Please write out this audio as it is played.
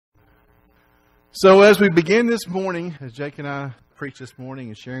So as we begin this morning, as Jake and I preach this morning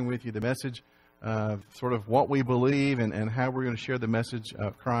and sharing with you the message of sort of what we believe and how we're going to share the message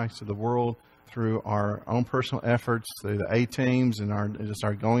of Christ to the world through our own personal efforts, through the A-teams and our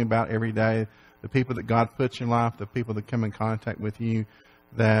going about every day, the people that God puts in your life, the people that come in contact with you,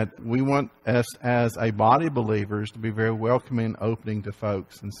 that we want us as a body of believers to be very welcoming and opening to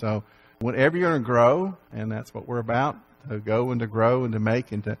folks. And so whenever you're going to grow, and that's what we're about, to go and to grow and to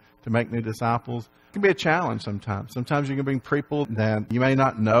make new disciples. It can be a challenge sometimes. Sometimes you can bring people that you may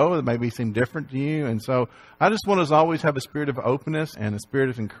not know, that maybe seem different to you. And so I just want us to always have a spirit of openness and a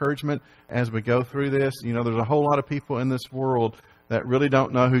spirit of encouragement as we go through this. You know, there's a whole lot of people in this world that really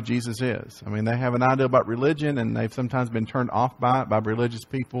don't know who Jesus is. I mean, they have an idea about religion, and they've sometimes been turned off by it by religious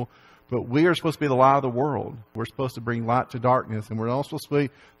people. But we are supposed to be the light of the world. We're supposed to bring light to darkness. And we're also supposed to be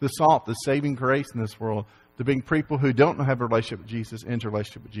the salt, the saving grace in this world, to bring people who don't have a relationship with Jesus into a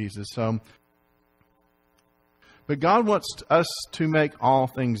relationship with Jesus. But God wants us to make all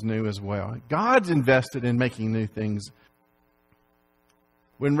things new as well. God's invested in making new things.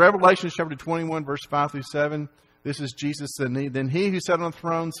 When Revelation chapter 21, verse 5 through 7, this is Jesus said, "Then he who sat on the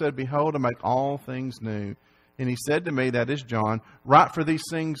throne said, Behold, I make all things new. And he said to me," that is John, "Write, for these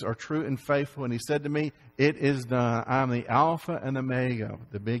things are true and faithful." And he said to me, "It is done. I am the Alpha and the Omega,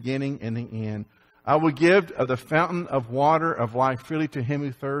 the beginning and the end. I will give of the fountain of water of life freely to him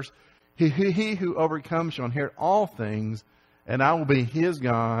who thirsts. He who overcomes shall inherit all things, and I will be his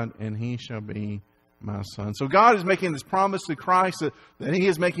God, and he shall be my son." So God is making this promise to Christ that he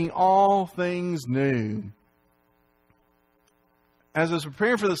is making all things new. As I was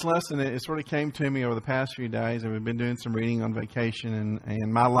preparing for this lesson, it sort of came to me over the past few days, and we've been doing some reading on vacation,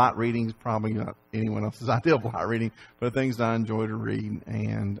 and my light reading is probably not anyone else's idea of light reading, but things I enjoy to read.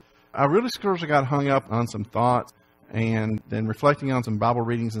 And I really sort of got hung up on some thoughts, and then reflecting on some Bible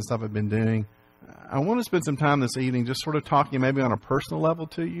readings and stuff I've been doing. I want to spend some time this evening just sort of talking maybe on a personal level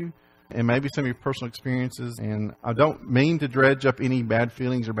to you, and maybe some of your personal experiences. And I don't mean to dredge up any bad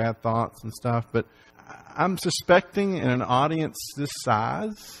feelings or bad thoughts and stuff, but I'm suspecting in an audience this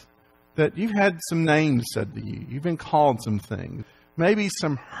size that you've had some names said to you. You've been called some things, maybe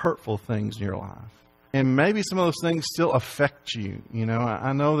some hurtful things in your life. And maybe some of those things still affect you. You know,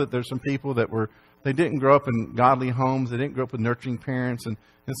 I know that there's some people that they didn't grow up in godly homes. They didn't grow up with nurturing parents. And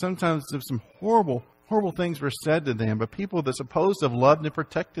sometimes there's some horrible things were said to them, but people that supposed to have loved and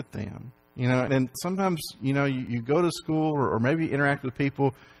protected them. You know, and sometimes, you know, you go to school or maybe you interact with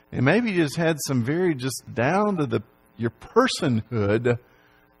people, and maybe you just had some very just down to your personhood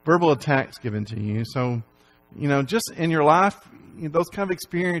verbal attacks given to you. So, you know, just in your life, you know, those kind of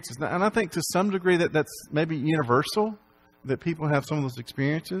experiences. And I think to some degree that's maybe universal, that people have some of those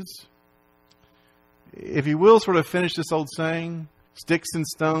experiences. If you will sort of finish this old saying, "Sticks and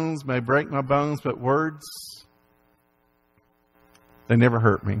stones may break my bones, but words, they never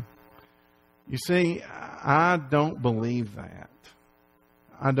hurt me." You see, I don't believe that.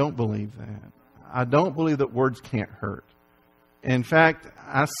 I don't believe that. I don't believe that words can't hurt. In fact,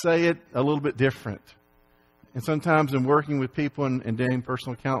 I say it a little bit different. And sometimes in working with people and doing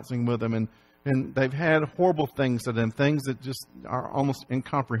personal counseling with them, and they've had horrible things to them, things that just are almost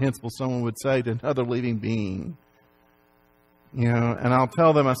incomprehensible, someone would say to another living being. You know, and I'll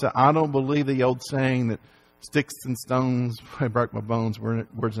tell them, I say, I don't believe the old saying that sticks and stones may break my bones,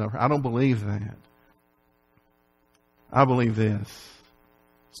 words never hurt. I don't believe that. I believe this.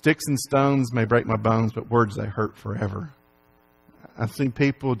 Sticks and stones may break my bones, but words, they hurt forever. I've seen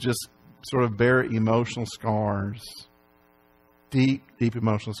people just sort of bear emotional scars, deep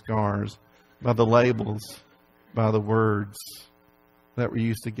emotional scars, by the labels, by the words that were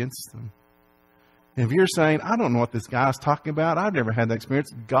used against them. And if you're saying, "I don't know what this guy's talking about, I've never had that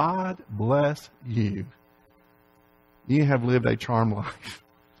experience," God bless you. You have lived a charmed life.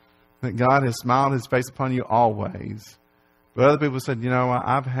 That God has smiled his face upon you always. But other people said, "You know,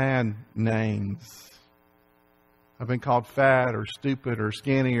 I've had names. I've been called fat or stupid or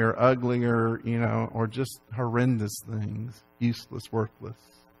skinny or ugly or, you know, or just horrendous things. Useless, worthless,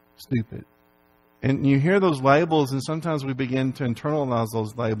 stupid." And you hear those labels, and sometimes we begin to internalize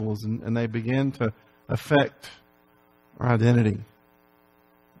those labels, and they begin to affect our identity.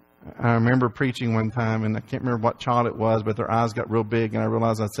 I remember preaching one time, and I can't remember what child it was, but their eyes got real big, and I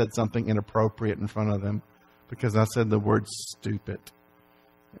realized I said something inappropriate in front of them because I said the word stupid.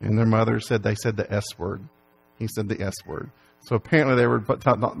 And their mother said they said the S word. He said the S word. So apparently they were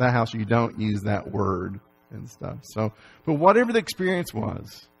taught in that house, you don't use that word and stuff. So, but whatever the experience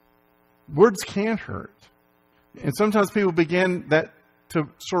was, words can hurt. And sometimes people begin to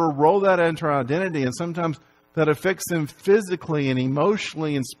sort of roll that into our identity. And sometimes that affects them physically and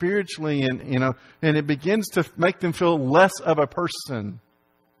emotionally and spiritually, and it begins to make them feel less of a person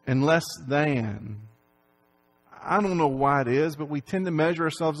and less than. I don't know why it is, but we tend to measure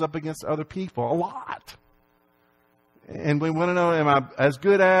ourselves up against other people a lot. And we want to know, am I as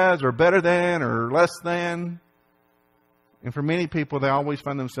good as or better than or less than? And for many people, they always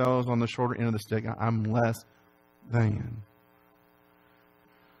find themselves on the shorter end of the stick. I'm less than.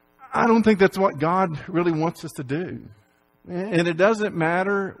 I don't think that's what God really wants us to do. And it doesn't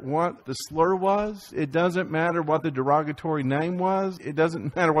matter what the slur was. It doesn't matter what the derogatory name was. It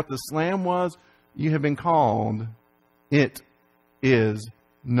doesn't matter what the slam was. You have been called. It is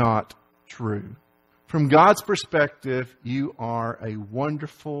not true. From God's perspective, you are a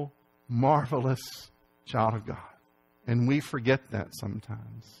wonderful, marvelous child of God. And we forget that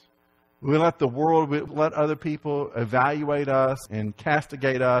sometimes. We let the world, we let other people evaluate us and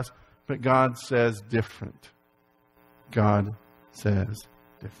castigate us, but God says different. God says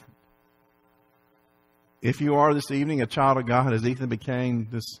different. If you are this evening a child of God, as Ethan became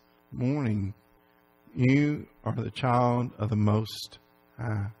this morning, you are the child of the Most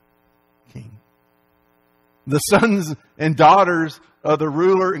High King. The sons and daughters of the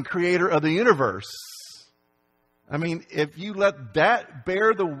ruler and creator of the universe. I mean, if you let that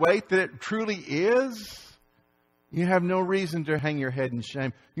bear the weight that it truly is, you have no reason to hang your head in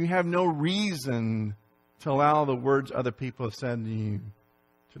shame. You have no reason to allow the words other people have said to you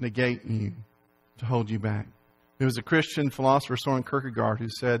to negate you, to hold you back. There was a Christian philosopher, Soren Kierkegaard, who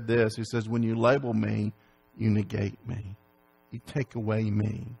said this. He says, when you label me, you negate me. You take away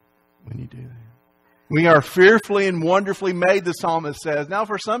me when you do that. We are fearfully and wonderfully made, the psalmist says. Now,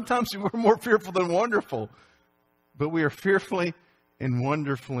 for sometimes we're more fearful than wonderful. But we are fearfully and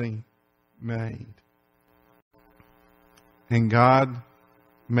wonderfully made. And God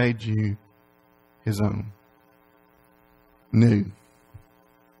made you His own. New.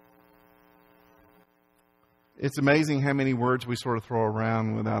 It's amazing how many words we sort of throw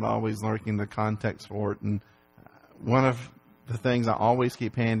around without always learning the context for it. And one of the things I always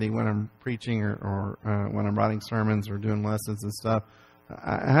keep handy when I'm preaching or when I'm writing sermons or doing lessons and stuff,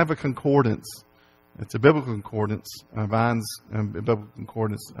 I have a concordance. It's a biblical concordance, Vine's biblical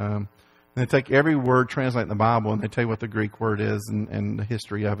concordance. They take every word, translate in the Bible, and they tell you what the Greek word is and the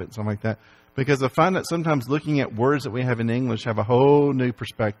history of it and something like that. Because I find that sometimes looking at words that we have in English have a whole new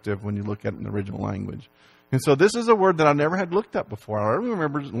perspective when you look at it in the original language. And so this is a word that I never had looked up before. I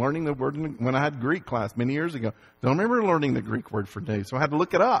remember learning the word when I had Greek class many years ago. Don't remember learning the Greek word for new, so I had to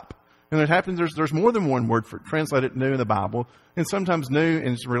look it up. And it happens there's more than one word for translated new in the Bible, and sometimes new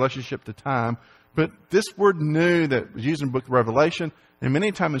in its relationship to time. But this word new that was used in the book of Revelation and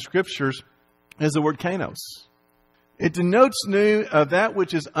many times in Scriptures is the word kainos. It denotes new of that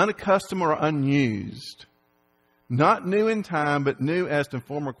which is unaccustomed or unused. Not new in time, but new as to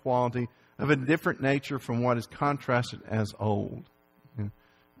former quality, of a different nature from what is contrasted as old.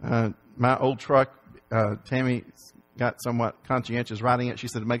 My old truck, Tammy got somewhat conscientious riding it. She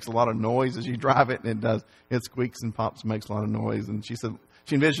said it makes a lot of noise as you drive it, and it does. It squeaks and pops and makes a lot of noise. And she said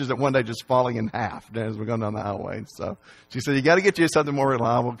she envisions it one day just falling in half as we're going down the highway. So she said, you got to get you something more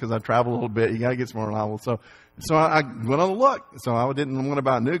reliable because I travel a little bit. You got to get some more reliable. So I went on a look. So I didn't want to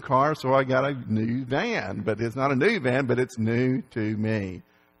buy a new car, so I got a new van. But it's not a new van, but it's new to me.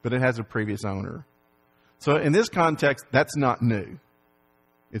 But it has a previous owner. So in this context, that's not new.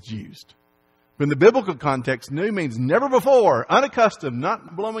 It's used. But in the biblical context, new means never before, unaccustomed,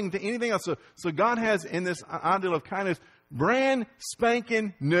 not belonging to anything else. So God has in this ideal of kindness, brand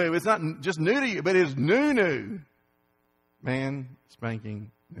spanking new. It's not just new to you, but it's new. Man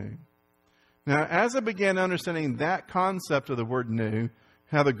spanking new. Now, as I began understanding that concept of the word new,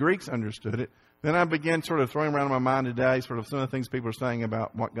 how the Greeks understood it, then I began sort of throwing around in my mind today sort of some of the things people are saying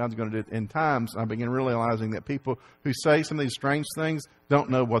about what God's going to do in times. I began realizing that people who say some of these strange things don't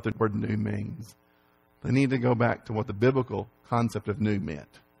know what the word new means. They need to go back to what the biblical concept of new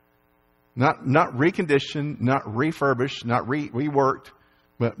meant. Not reconditioned, not refurbished, not reworked,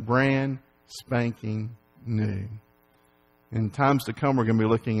 but brand spanking new. In times to come, we're going to be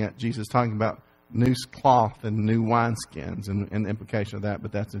looking at Jesus talking about new cloth and new wineskins and the implication of that,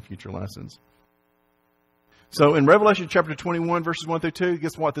 but that's in future lessons. So in Revelation chapter 21, verses 1 through 2,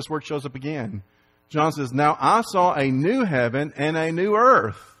 guess what? This word shows up again. John says, now I saw a new heaven and a new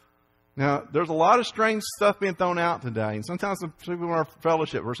earth. Now, there's a lot of strange stuff being thrown out today. And sometimes some people in our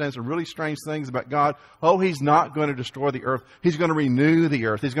fellowship are saying some really strange things about God. Oh, He's not going to destroy the earth. He's going to renew the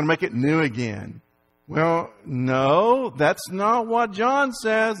earth. He's going to make it new again. Well, no, that's not what John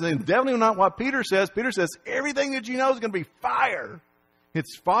says. And definitely not what Peter says. Peter says everything that you know is going to be fire.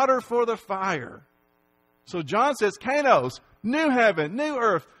 It's fodder for the fire. So John says, Kainos, new heaven, new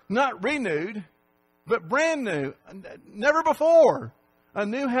earth, not renewed, but brand new, never before. A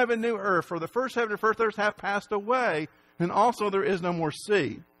new heaven, new earth, for the first heaven and first earth have passed away, and also there is no more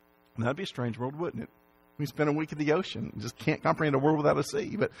sea. And that'd be a strange world, wouldn't it? We spent a week at the ocean. Just can't comprehend a world without a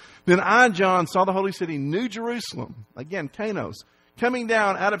sea. But then I, John, saw the holy city, New Jerusalem, again, Kainos, coming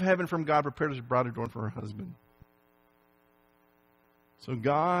down out of heaven from God, prepared as a bride adorned for her husband. So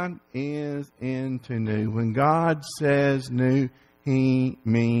God is into new. When God says new, He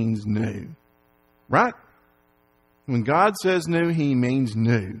means new. Right? When God says new, He means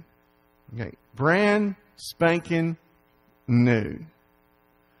new. Okay. Brand spanking new.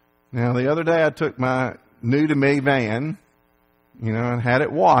 Now, the other day I took my new to me van, and had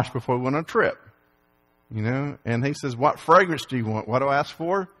it washed before we went on a trip. And he says, what fragrance do you want? What do I ask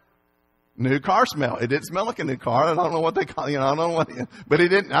for? New car smell. It didn't smell like a new car. I don't know what they call it. I don't know what. But it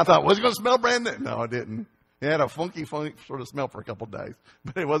didn't. I thought, was it going to smell brand new? No, it didn't. It had a funky sort of smell for a couple of days.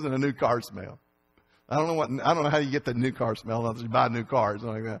 But it wasn't a new car smell. I don't know how you get the new car smell unless you buy new cars,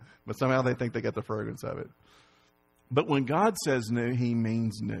 something like that. But somehow they think they get the fragrance of it. But when God says new, He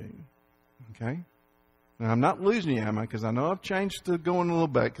means new. Okay? Now, I'm not losing you, am I? Because I know I've changed to going a little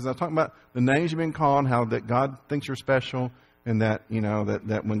bit. Because I'm talking about the names you've been called, how that God thinks you're special, and that,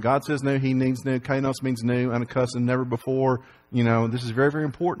 that when God says new, He means new. Kainos means new, unaccustomed, and never before. This is very, very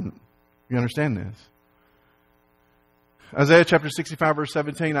important. You understand this? Isaiah chapter 65, verse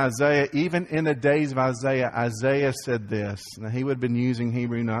 17, Isaiah, even in the days of Isaiah said this. Now, he would have been using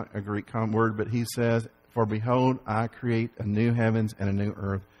Hebrew, not a Greek word, but he says, for behold, I create a new heavens and a new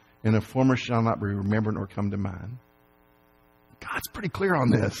earth, and the former shall not be remembered or come to mind. God's pretty clear on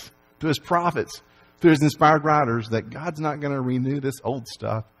this to His prophets, to His inspired writers, that God's not going to renew this old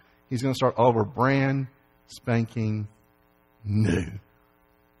stuff. He's going to start all over brand spanking new.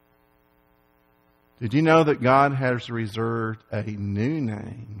 Did you know that God has reserved a new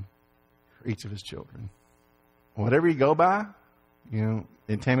name for each of His children? Whatever you go by,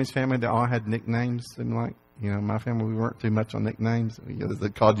 in Tammy's family, they all had nicknames. My family, we weren't too much on nicknames. They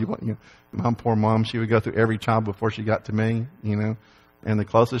called you, my poor mom, she would go through every child before she got to me, And the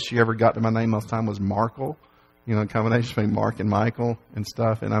closest she ever got to my name most time was Markle, a combination between Mark and Michael and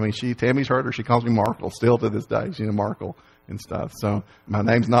stuff. And Tammy's heard her, she calls me Markle still to this day, Markle and stuff. So my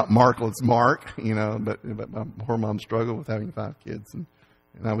name's not Markle, it's Mark, but my poor mom struggled with having 5 kids. And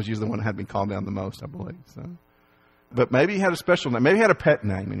I was usually the one that had been called down the most, I believe. So, but maybe you had a special name. Maybe you had a pet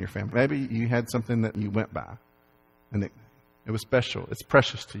name in your family. Maybe you had something that you went by. A nickname. It was special. It's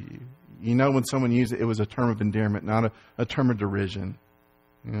precious to you. When someone used it, it was a term of endearment, not a term of derision.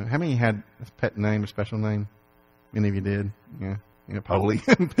 How many had a pet name, a special name? Many of you did. Yeah. Polly.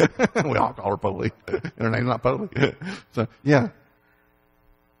 We all call her Polly. And her name's not Polly. So, yeah.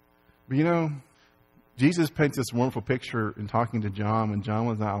 But Jesus paints this wonderful picture in talking to John when John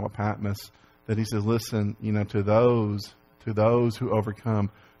was at Isle of Patmos, that He says, listen, to those who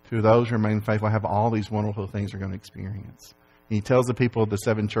overcome, to those who remain faithful, I have all these wonderful things they're going to experience. And He tells the people of the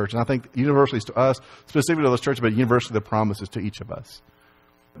 7 churches, and I think universally to us, specifically to those churches, but universally the promise is to each of us.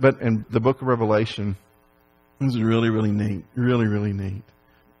 But in the book of Revelation, this is really, really neat. Really, really neat.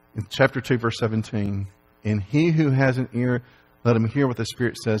 In chapter 2, verse 17, and he who has an ear, let him hear what the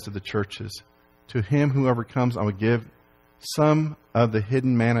Spirit says to the churches. To him who overcomes, I will give some of the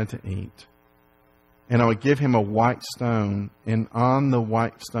hidden manna to eat. And I will give him a white stone, and on the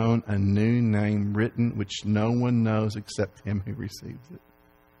white stone a new name written, which no one knows except him who receives it.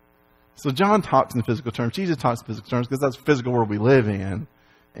 So John talks in physical terms. Jesus talks in physical terms because that's the physical world we live in.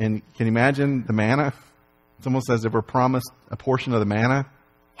 And can you imagine the manna? Someone says if we're promised a portion of the manna,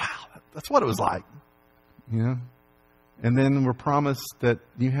 wow, that's what it was like. And then we're promised that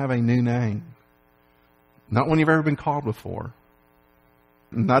you have a new name. Not one you've ever been called before.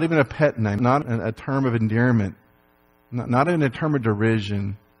 Not even a pet name. Not a term of endearment. Not even a term of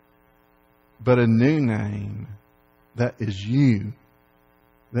derision. But a new name that is you.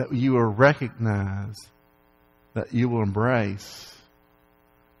 That you will recognize. That you will embrace.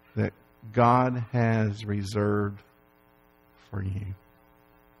 That God has reserved for you.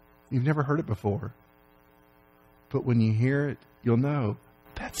 You've never heard it before. But when you hear it, you'll know,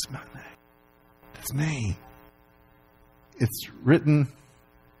 that's my name. That's me. It's written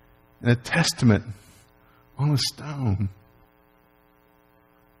in a testament on a stone.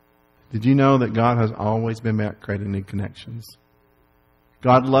 Did you know that God has always been about creating new connections?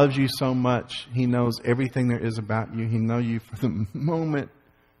 God loves you so much. He knows everything there is about you. He knows you from the moment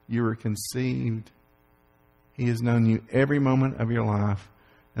you were conceived. He has known you every moment of your life.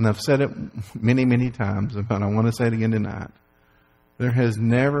 And I've said it many, many times, but I want to say it again tonight. There has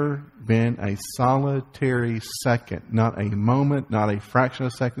never been a solitary second, not a moment, not a fraction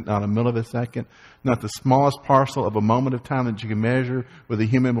of a second, not a mill of a second, not the smallest parcel of a moment of time that you can measure with a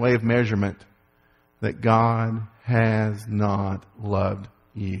human way of measurement, that God has not loved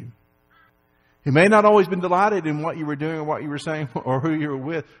you. He may not always been delighted in what you were doing or what you were saying or who you were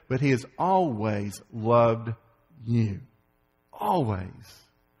with, but He has always loved you. Always.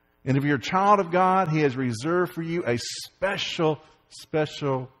 And if you're a child of God, He has reserved for you a special,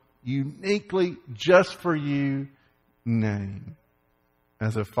 uniquely just for you name.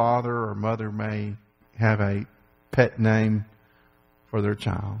 As a father or mother may have a pet name for their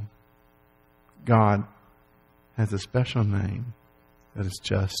child, God has a special name that is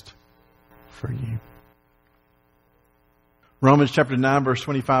just for you. Romans chapter 9, verse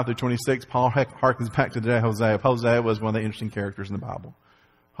 25 through 26, Paul harkens back to the day of Hosea. Hosea was one of the interesting characters in the Bible.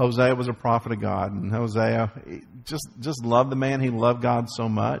 Hosea was a prophet of God, and Hosea just loved the man. He loved God so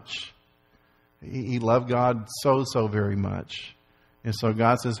much. He loved God so very much. And so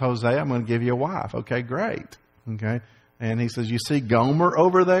God says, Hosea, I'm going to give you a wife. Okay, great. Okay. And He says, you see Gomer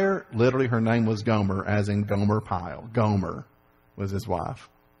over there? Literally, her name was Gomer, as in Gomer Pyle. Gomer was his wife.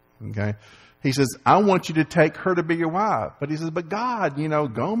 Okay. He says, I want you to take her to be your wife. But He says, but God,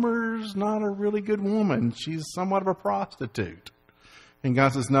 Gomer's not a really good woman. She's somewhat of a prostitute. And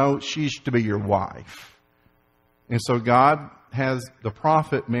God says, no, she's to be your wife. And so God has the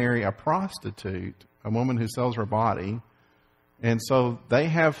prophet marry a prostitute, a woman who sells her body. And so they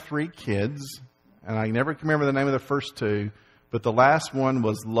have 3 kids. And I never can remember the name of the first 2. But the last one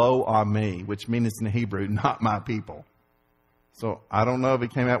was Lo Ami, which means in Hebrew, not my people. So I don't know if he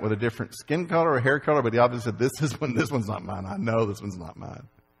came out with a different skin color or hair color, but he obviously said, this one's not mine. I know this one's not mine.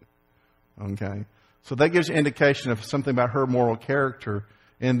 Okay. So that gives you indication of something about her moral character.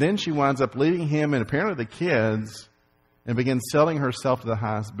 And then she winds up leaving him and apparently the kids and begins selling herself to the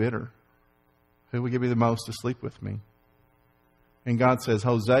highest bidder. Who will give you the most to sleep with me? And God says,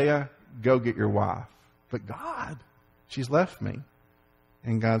 Hosea, go get your wife. But God, she's left me.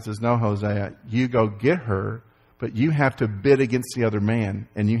 And God says, no, Hosea, you go get her, but you have to bid against the other man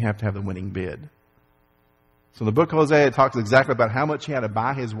and you have to have the winning bid. So the book of Hosea talks exactly about how much he had to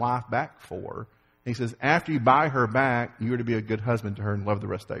buy his wife back for. He says, after you buy her back, you are to be a good husband to her and love the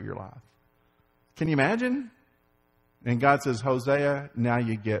rest of your life. Can you imagine? And God says, Hosea, now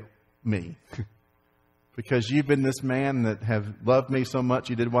you get me. Because you've been this man that have loved me so much,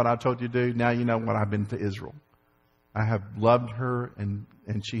 you did what I told you to do. Now you know what I've been to Israel. I have loved her and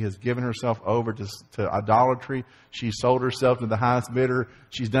she has given herself over to idolatry. She sold herself to the highest bidder.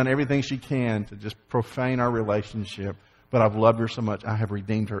 She's done everything she can to just profane our relationship. But I've loved her so much, I have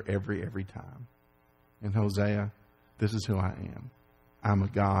redeemed her every time. And Hosea, this is who I am. I'm a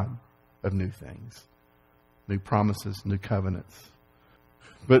God of new things, new promises, new covenants.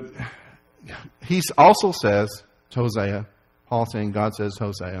 But he also says to Hosea, Paul saying, God says to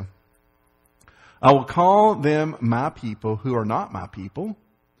Hosea, I will call them my people who are not my people,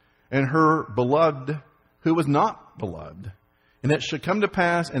 and her beloved who was not beloved. And it shall come to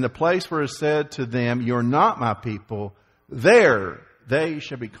pass in the place where it is said to them, you're not my people, there they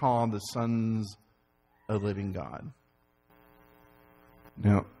shall be called the sons of the living God.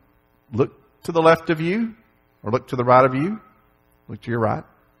 Now, look to the left of you, or look to the right of you. Look to your right.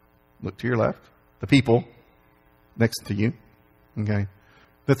 Look to your left. The people next to you. Okay?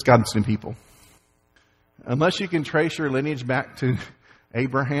 That's God's new people. Unless you can trace your lineage back to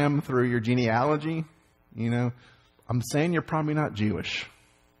Abraham through your genealogy, I'm saying you're probably not Jewish.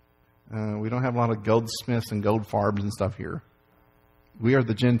 We don't have a lot of goldsmiths and gold farbs and stuff here. We are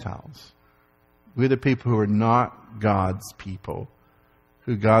the Gentiles. We're the people who are not God's people.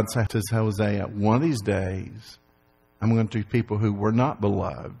 Who God said to Hosea, one of these days, I'm going to do people who were not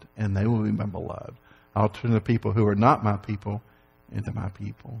beloved, and they will be my beloved. I'll turn the people who are not my people into my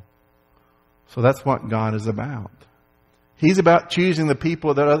people. So that's what God is about. He's about choosing the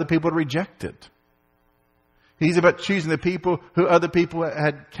people that other people had rejected. He's about choosing the people who other people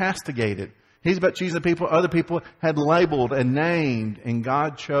had castigated. He's about choosing the people other people had labeled and named. And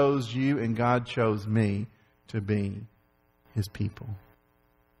God chose you and God chose me to be His people.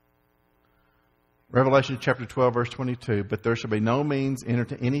 Revelation chapter 12, verse 22. But there shall be no means entered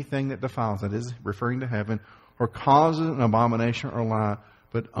to anything that defiles, that is, referring to heaven, or causes an abomination or lie,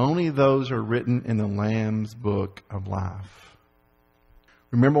 but only those are written in the Lamb's book of life.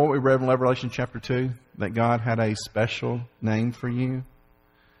 Remember what we read in Revelation chapter 2? That God had a special name for you?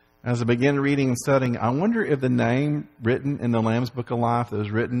 As I began reading and studying, I wonder if the name written in the Lamb's book of life that was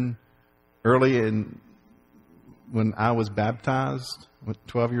written early when I was baptized,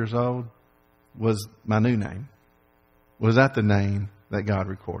 12 years old, was my new name. Was that the name that God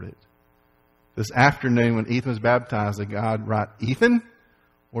recorded? This afternoon when Ethan was baptized, did God write Ethan?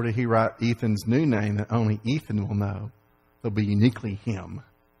 Or did he write Ethan's new name that only Ethan will know? It'll be uniquely him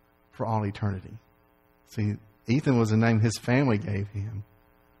for all eternity. See, Ethan was a name his family gave him.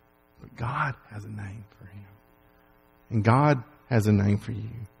 But God has a name for him. And God has a name for you.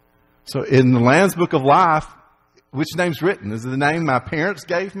 So in the Lamb's Book of Life, which name's written? Is it the name my parents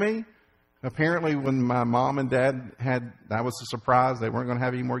gave me? Apparently when my mom and dad that was a surprise. They weren't going to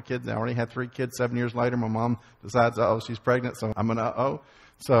have any more kids. They already had 3 kids. 7 years later, my mom decides, she's pregnant, so I'm going to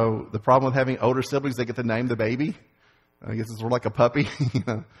So the problem with having older siblings, they get to name the baby. I guess it's sort of like a puppy, you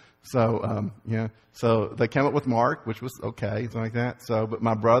know. So, So they came up with Mark, which was okay, something like that. But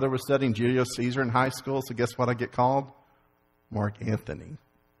my brother was studying Julius Caesar in high school. So guess what I get called? Mark Anthony.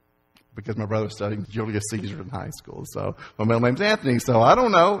 Because my brother was studying Julius Caesar in high school. So my middle name's Anthony. So I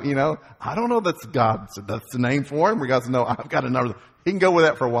don't know, I don't know that's God. So that's the name for him. We got to know I've got another. He can go with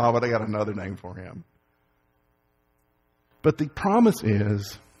that for a while, but I got another name for him. But the promise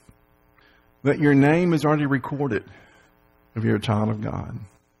is that your name is already recorded if you're a child of God.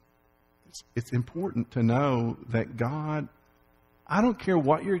 It's important to know that God, I don't care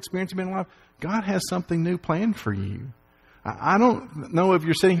what you're experiencing in life, God has something new planned for you. I don't know if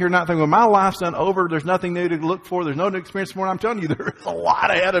you're sitting here not thinking, well, my life's done over, there's nothing new to look for, there's no new experience for it. I'm telling you, there's a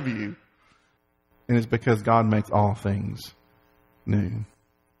lot ahead of you. And it's because God makes all things new.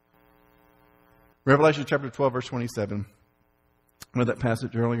 Revelation chapter 12, verse 27. I read that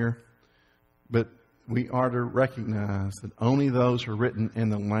passage earlier. But we are to recognize that only those who are written in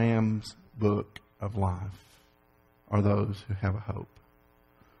the Lamb's Book of Life are those who have a hope.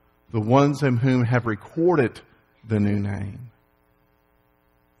 The ones in whom have recorded the new name.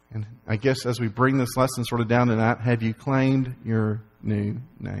 And I guess as we bring this lesson sort of down tonight, have you claimed your new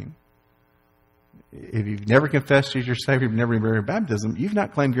name? If you've never confessed Jesus your Savior, you've never been baptism, you've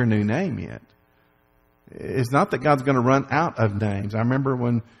not claimed your new name yet. It's not that God's going to run out of names. I remember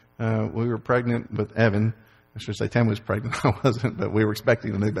when we were pregnant with Evan. I should say Tammy was pregnant. I wasn't, but we were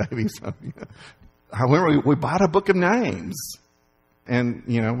expecting a new baby. So, I remember we bought a book of names. And,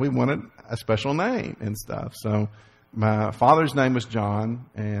 we wanted a special name and stuff. So my father's name was John.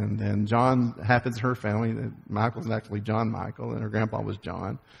 And then John happens in her family. Michael's actually John Michael. And her grandpa was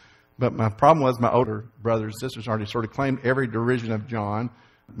John. But my problem was my older brothers and sisters already sort of claimed every derision of John.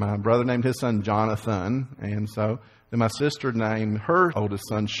 My brother named his son Jonathan. And so then my sister named her oldest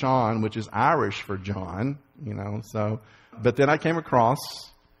son Sean, which is Irish for John, But then I came across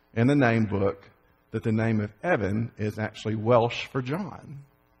in the name book that the name of Evan is actually Welsh for John.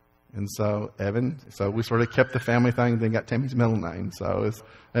 And so we sort of kept the family thing, then got Tammy's middle name. So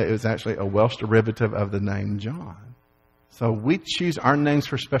it was actually a Welsh derivative of the name John. So we choose our names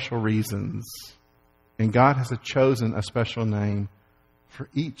for special reasons. And God has chosen a special name for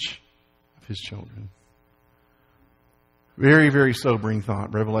each of His children. Very, very sobering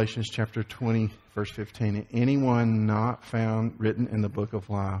thought. Revelation chapter 20, verse 15. Anyone not found written in the book of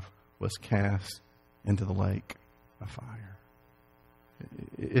life was cast into the lake of fire.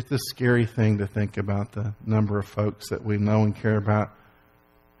 It's a scary thing to think about the number of folks that we know and care about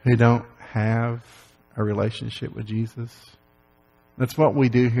who don't have a relationship with Jesus. That's what we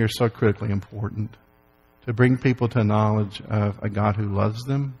do here so critically important. To bring people to knowledge of a God who loves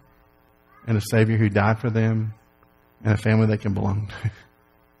them and a Savior who died for them and a family they can belong to.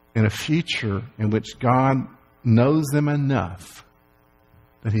 And a future in which God knows them enough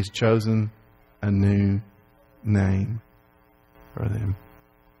that He's chosen a new name for them.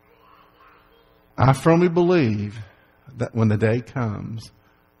 I firmly believe that when the day comes,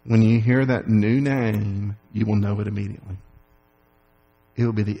 when you hear that new name, you will know it immediately. It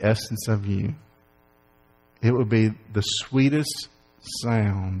will be the essence of you. It will be the sweetest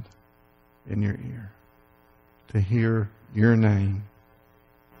sound in your ear to hear your name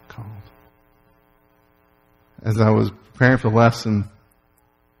called. As I was preparing for the lesson,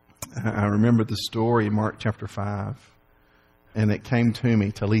 I remembered the story in Mark chapter 5, and it came to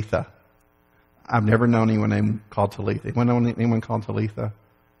me, Talitha. I've never known anyone called Talitha. Anyone know anyone called Talitha?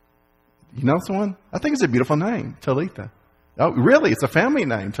 You know someone? I think it's a beautiful name, Talitha. Oh, really? It's a family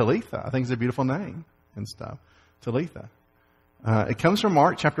name, Talitha. I think it's a beautiful name and stuff. Talitha. It comes from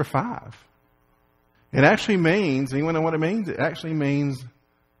Mark chapter 5. It actually means, anyone know what it means? It actually means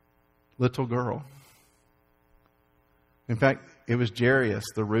little girl. In fact, it was Jairus,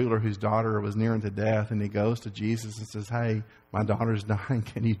 the ruler whose daughter was nearing to death, and he goes to Jesus and says, "Hey, my daughter's dying.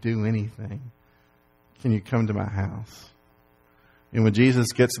 Can you do anything? Can you come to my house?" And when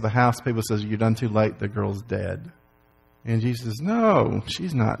Jesus gets to the house, people says, "You're done too late. The girl's dead." And Jesus says, "No,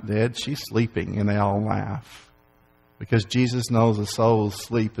 she's not dead. She's sleeping." And they all laugh. Because Jesus knows a soul's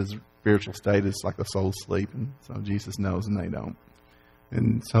sleep, his spiritual state is like a soul's sleep. And so Jesus knows and they don't.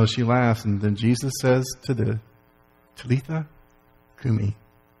 And so she laughs. And then Jesus says to the Talitha Kumi,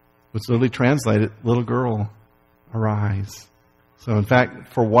 which literally translated, little girl, arise. So in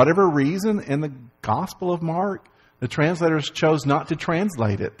fact, for whatever reason in the Gospel of Mark, the translators chose not to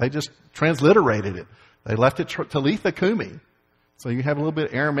translate it. They just transliterated it. They left it Talitha Kumi. So you have a little bit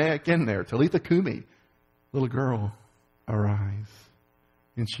of Aramaic in there. Talitha Kumi, little girl, arise.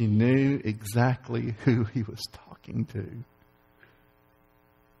 And she knew exactly who he was talking to.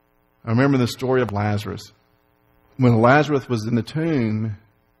 I remember the story of Lazarus. When Lazarus was in the tomb,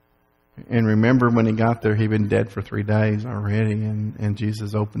 and remember when he got there, he'd been dead for 3 days already, and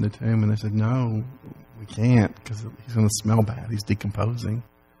Jesus opened the tomb, and they said, no, we can't, because he's going to smell bad. He's decomposing.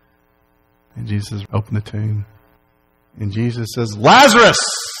 And Jesus opened the tomb. And Jesus says, Lazarus,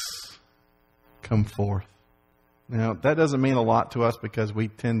 come forth. Now, that doesn't mean a lot to us because we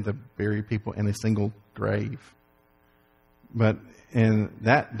tend to bury people in a single grave. But in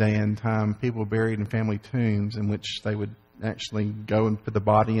that day and time, people buried in family tombs in which they would actually go and put the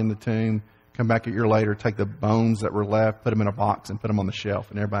body in the tomb, come back a year later, take the bones that were left, put them in a box and put them on the shelf.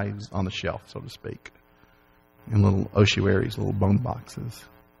 And everybody was on the shelf, so to speak, in little ossuaries, little bone boxes.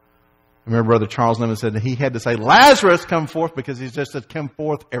 I remember Brother Charles Lemon said that he had to say, Lazarus, come forth, because he just said, come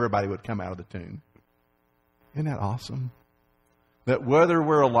forth, everybody would come out of the tomb. Isn't that awesome? That whether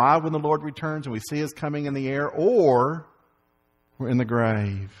we're alive when the Lord returns and we see us coming in the air, or we're in the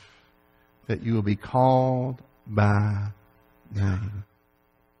grave, that you will be called by name.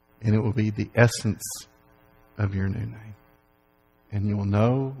 And it will be the essence of your new name. And you will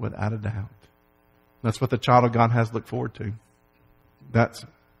know without a doubt. That's what the child of God has to look forward to. That's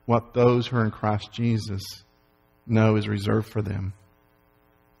what those who are in Christ Jesus know is reserved for them.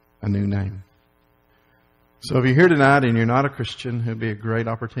 A new name. So if you're here tonight and you're not a Christian, it would be a great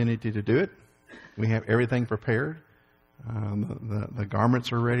opportunity to do it. We have everything prepared. The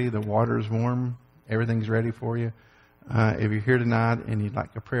garments are ready. The water is warm. Everything's ready for you. If you're here tonight and you'd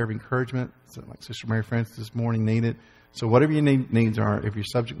like a prayer of encouragement, so like Sister Mary Francis this morning needed. So whatever your needs are, if your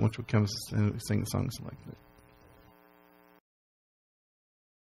subject wants to come and sing the song selected.